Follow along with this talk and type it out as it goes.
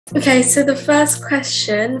Okay, so the first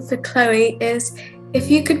question for Chloe is,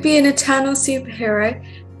 if you could be an eternal superhero,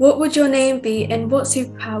 what would your name be and what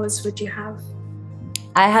superpowers would you have?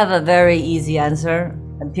 I have a very easy answer.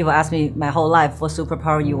 And people ask me my whole life, what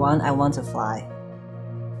superpower you want? I want to fly.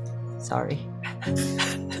 Sorry.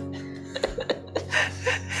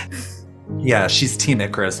 Yeah, she's Team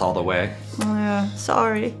Icarus all the way. Oh, yeah,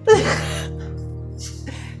 sorry.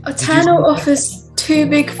 Eternal offers two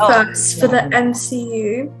big firsts for the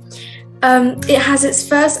MCU. It has its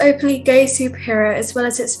first openly gay superhero as well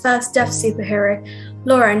as its first deaf superhero.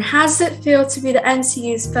 Lauren, how does it feel to be the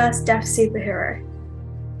MCU's first deaf superhero?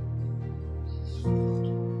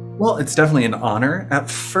 Well, it's definitely an honor. At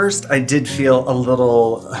first, I did feel a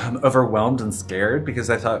little overwhelmed and scared because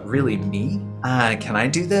I thought, really, me? Can I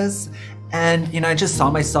do this? And, I just saw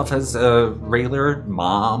myself as a regular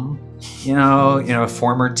mom, a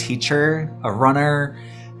former teacher, a runner,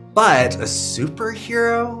 but a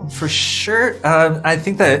superhero for sure. I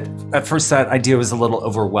think that at first that idea was a little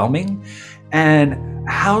overwhelming. And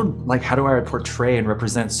how do I portray and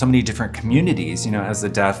represent so many different communities, as a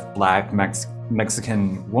deaf, Black,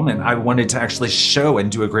 Mexican woman? I wanted to actually show and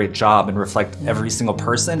do a great job and reflect every single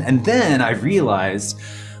person. And then I realized,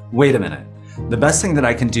 wait a minute. The best thing that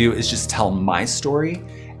I can do is just tell my story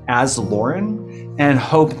as Lauren and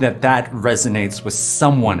hope that that resonates with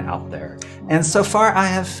someone out there. And so far, I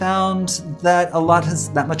have found that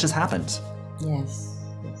that much has happened. Yes.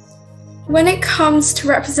 When it comes to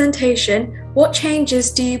representation, what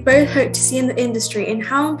changes do you both hope to see in the industry, and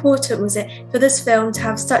how important was it for this film to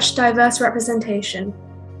have such diverse representation?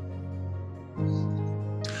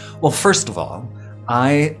 Well, first of all,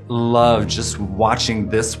 I love just watching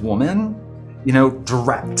this woman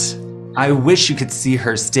direct. I wish you could see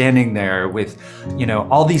her standing there with,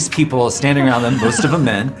 all these people standing around them, most of them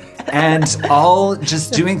men, and all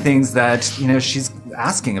just doing things that, she's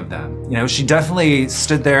asking of them. She definitely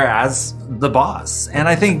stood there as the boss. And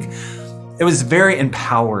I think it was very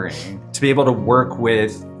empowering to be able to work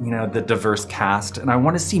with, the diverse cast. And I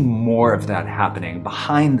want to see more of that happening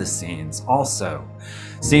behind the scenes also.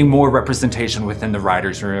 Seeing more representation within the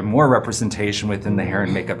writer's room, more representation within the hair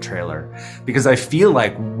and makeup trailer. Because I feel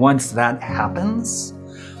like once that happens,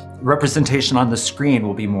 representation on the screen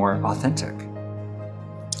will be more authentic.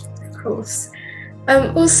 Of course.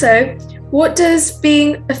 Also, what does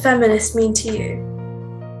being a feminist mean to you?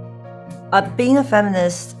 Being a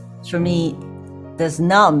feminist, for me, does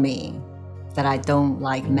not mean that I don't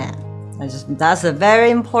like men. That's a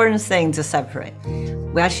very important thing to separate.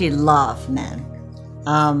 We actually love men.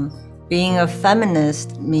 Being a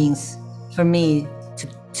feminist means, for me,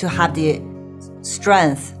 to have the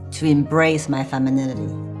strength to embrace my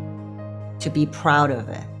femininity, to be proud of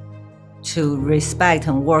it, to respect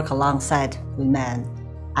and work alongside with men,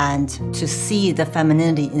 and to see the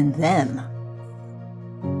femininity in them,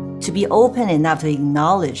 to be open enough to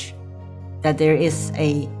acknowledge that there is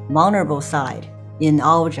a vulnerable side in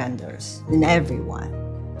all genders, in everyone.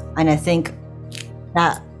 And I think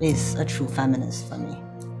that is a true feminist for me.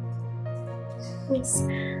 Yes.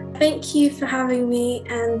 Thank you for having me,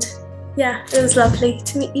 and yeah, it was lovely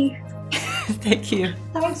to meet you. Thank you.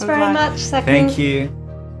 Thanks very much, Second. Thank you.